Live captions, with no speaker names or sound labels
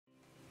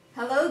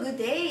Hello, good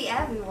day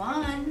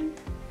everyone!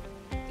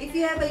 If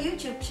you have a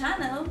YouTube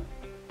channel,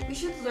 you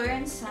should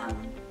learn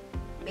some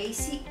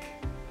basic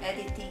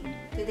editing.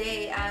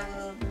 Today I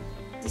will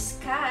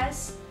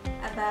discuss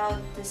about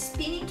the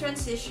spinning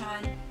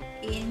transition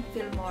in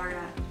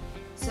Filmora.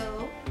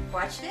 So,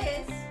 watch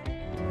this!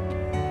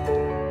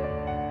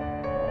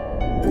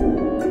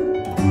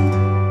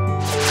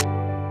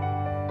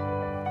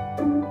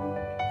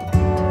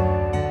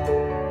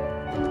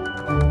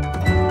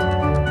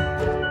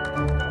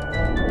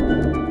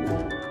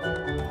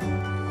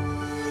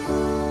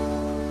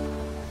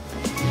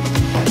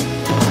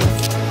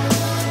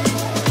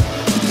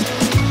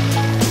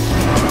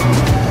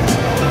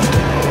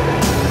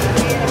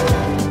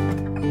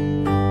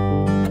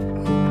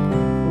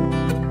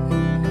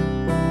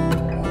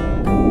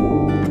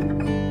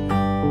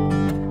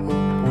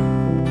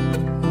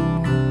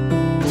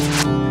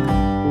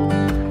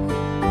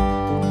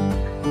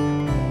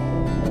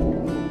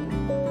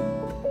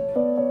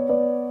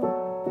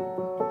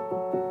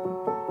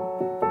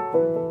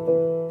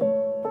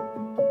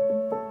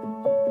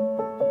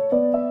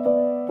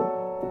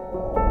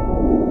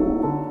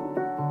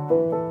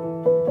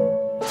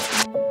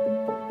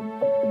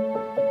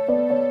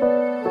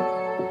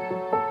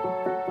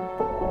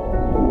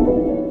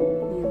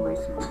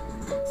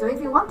 So if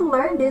you want to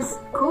learn this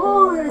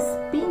cool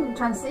spin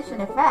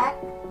transition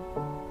effect,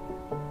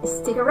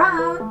 stick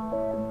around.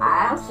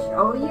 I'll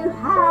show you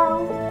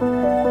how.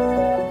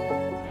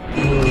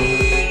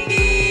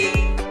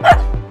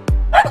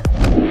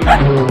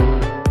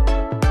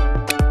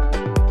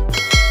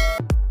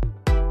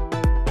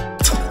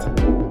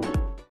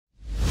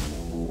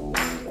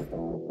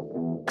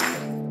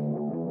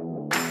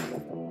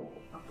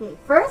 Okay,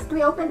 first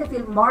we open the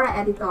Filmora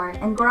editor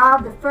and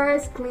grab the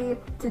first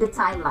clip to the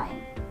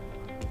timeline.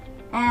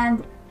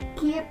 And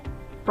keep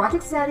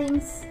project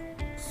settings,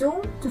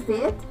 zoom to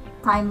fit,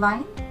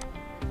 timeline,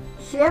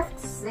 shift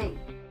save.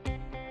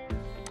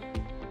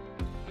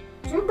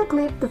 Trim the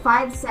clip to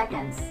 5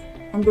 seconds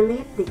and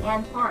delete the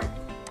end part.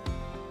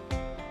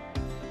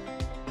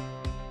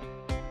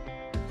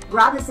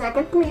 Grab the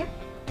second clip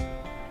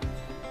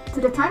to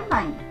the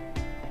timeline.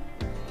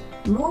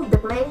 Move the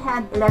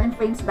playhead 11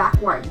 frames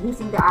backward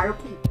using the arrow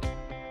key.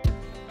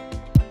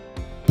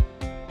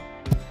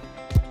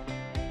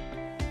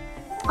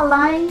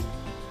 Align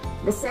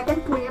the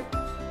second clip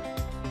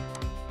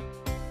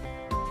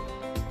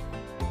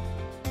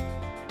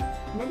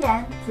and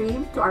again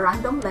trim to a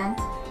random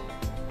length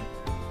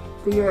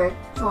to your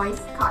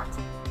choice cut.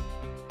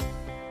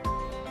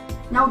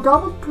 Now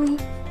double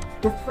click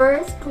the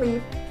first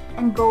clip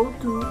and go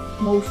to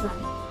motion.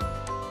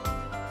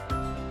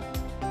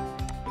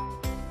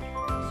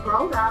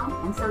 Scroll down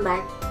and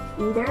select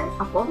either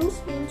a photo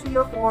spin 3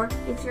 or 4.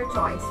 It's your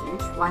choice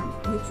which one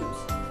you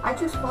choose. I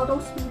choose photo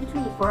spin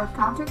 3 for a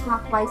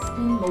counterclockwise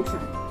spin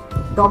motion.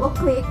 Double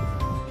click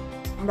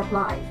and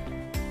apply.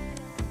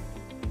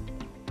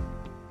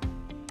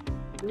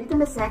 Do it on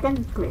the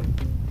second clip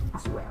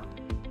as well.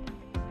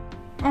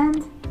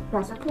 And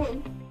press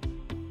OK.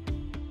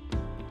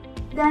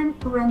 Then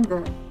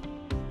render.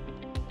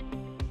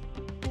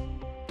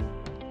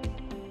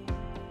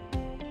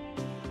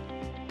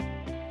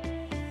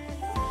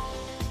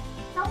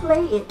 Now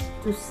play it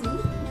to see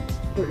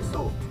the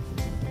result.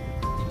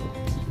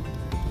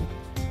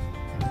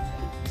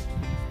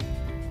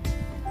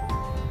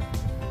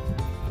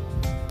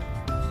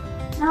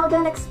 Now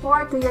then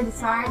export to your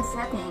desired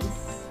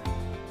settings.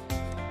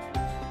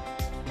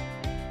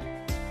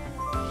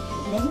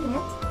 Name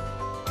it.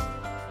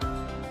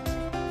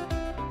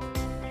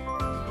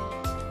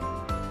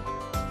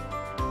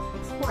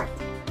 Export.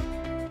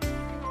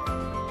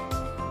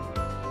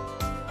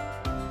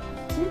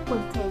 It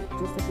would take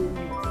just a few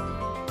minutes.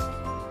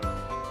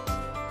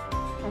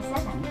 5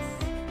 seconds.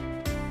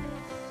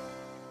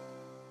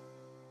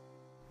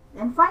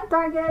 Then find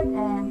target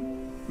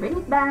and bring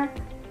it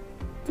back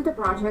to the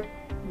project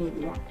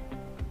media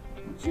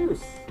and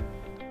choose.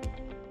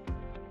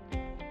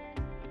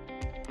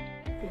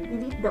 Okay,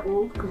 delete the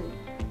old clip.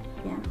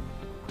 Again,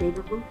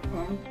 favorable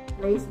and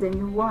place the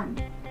new one.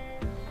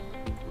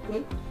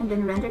 Okay, and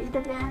then render it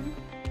again.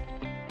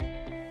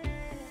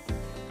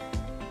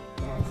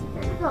 Yes,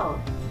 there you go.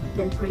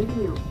 Then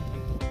preview.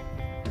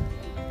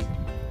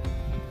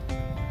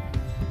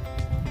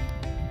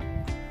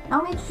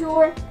 Now make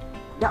sure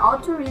the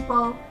auto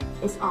ripple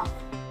is off.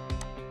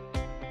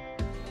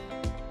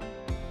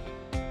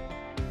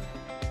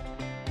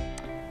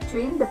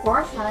 Trim the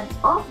portion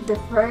of the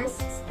first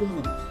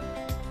spinning.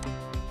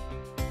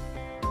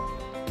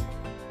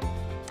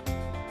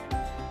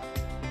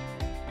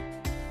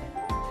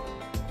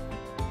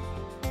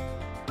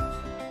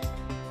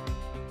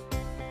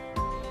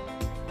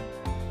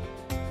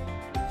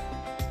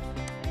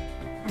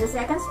 And the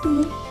second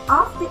spin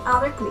of the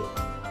other clip.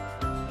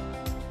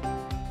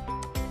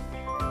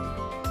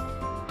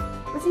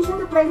 Position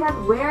the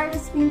playhead where the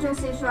spin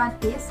transition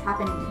is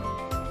happening.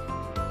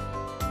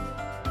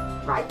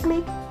 Right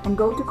click and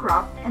go to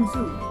crop and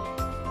zoom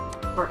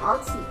or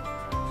Alt C.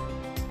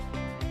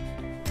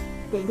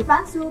 Take the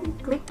pan zoom,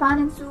 click pan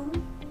and zoom,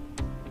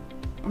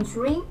 and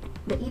shrink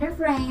the inner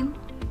frame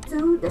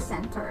to the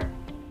center.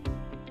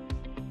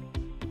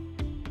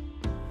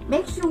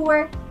 Make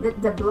sure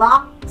that the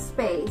block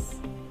space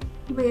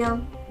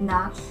will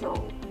not show.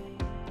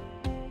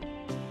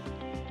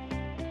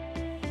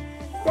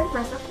 Then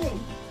press OK.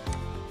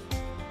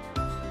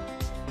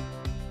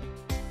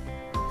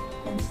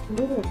 Then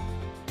split it.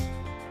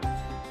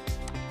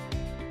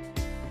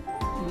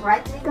 And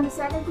right click on the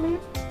second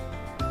clip,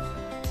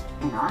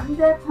 and on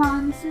the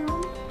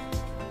pontoon,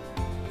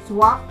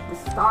 swap the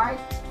start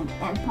and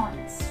end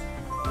points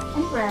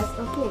and press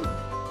OK.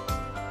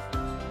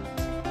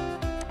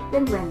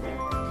 Then render.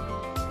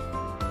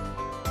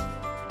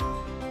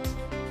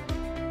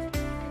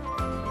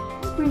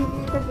 And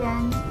preview it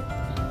again.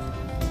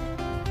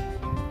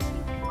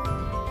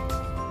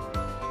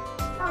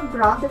 Now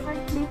grab the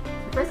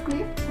first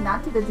clip and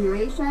add to the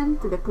duration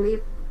to the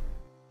clip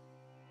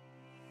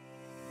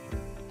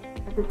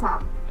at the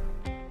top.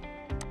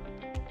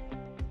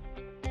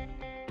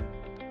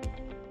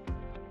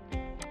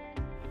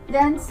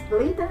 Then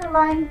split and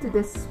align to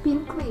the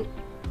spin clip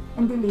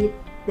and delete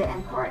the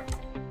end part.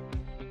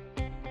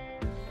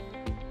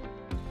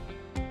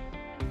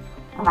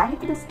 Align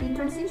it to the spin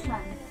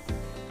transition.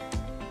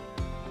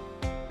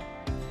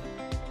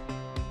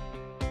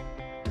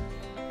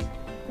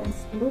 Then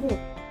split it.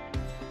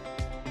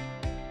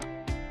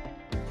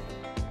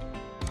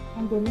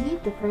 And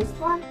delete the first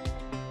one.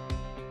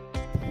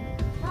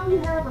 Now we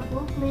have a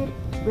full clip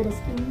with a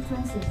spin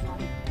transition.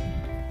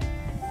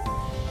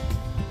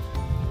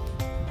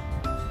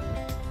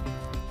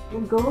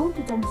 Then go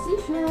to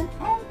transition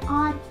and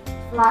add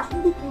flash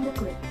in between the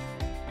clips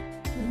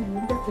to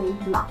remove the fade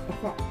block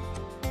effect.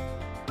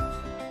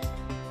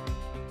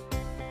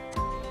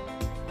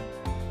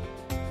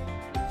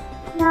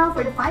 Now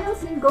for the final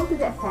scene, go to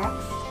the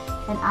effects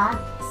and add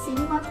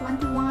Cinema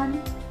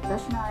 21-9.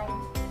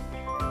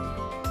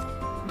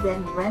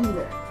 Then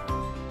render.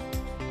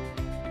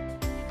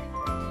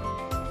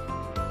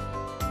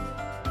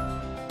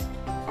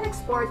 And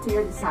export to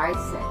your desired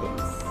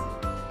settings.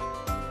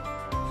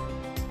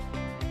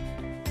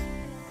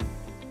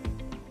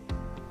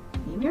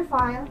 Name your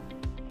file.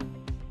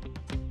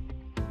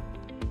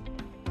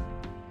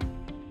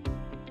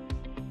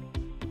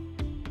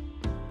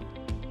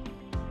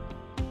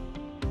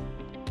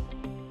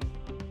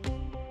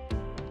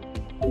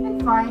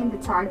 And find the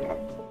target.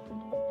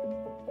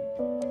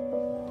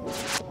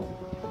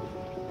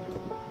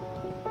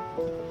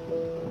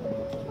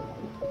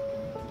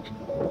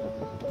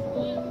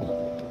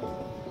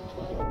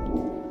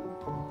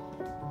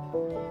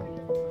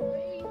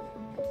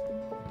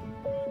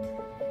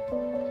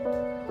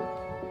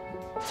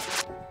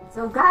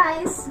 So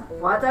guys,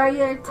 what are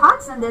your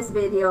thoughts on this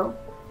video?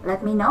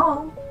 Let me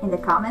know in the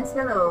comments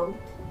below.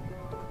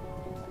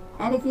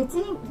 And if you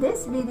think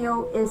this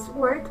video is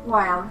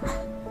worthwhile,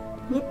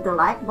 hit the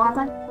like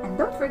button and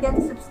don't forget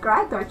to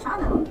subscribe to our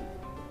channel.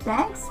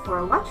 Thanks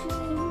for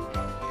watching.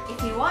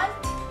 If you want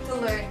to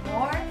learn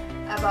more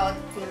about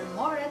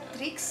Filmora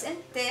tricks and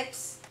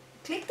tips,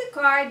 click the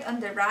card on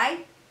the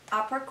right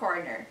upper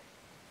corner.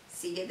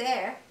 See you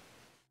there.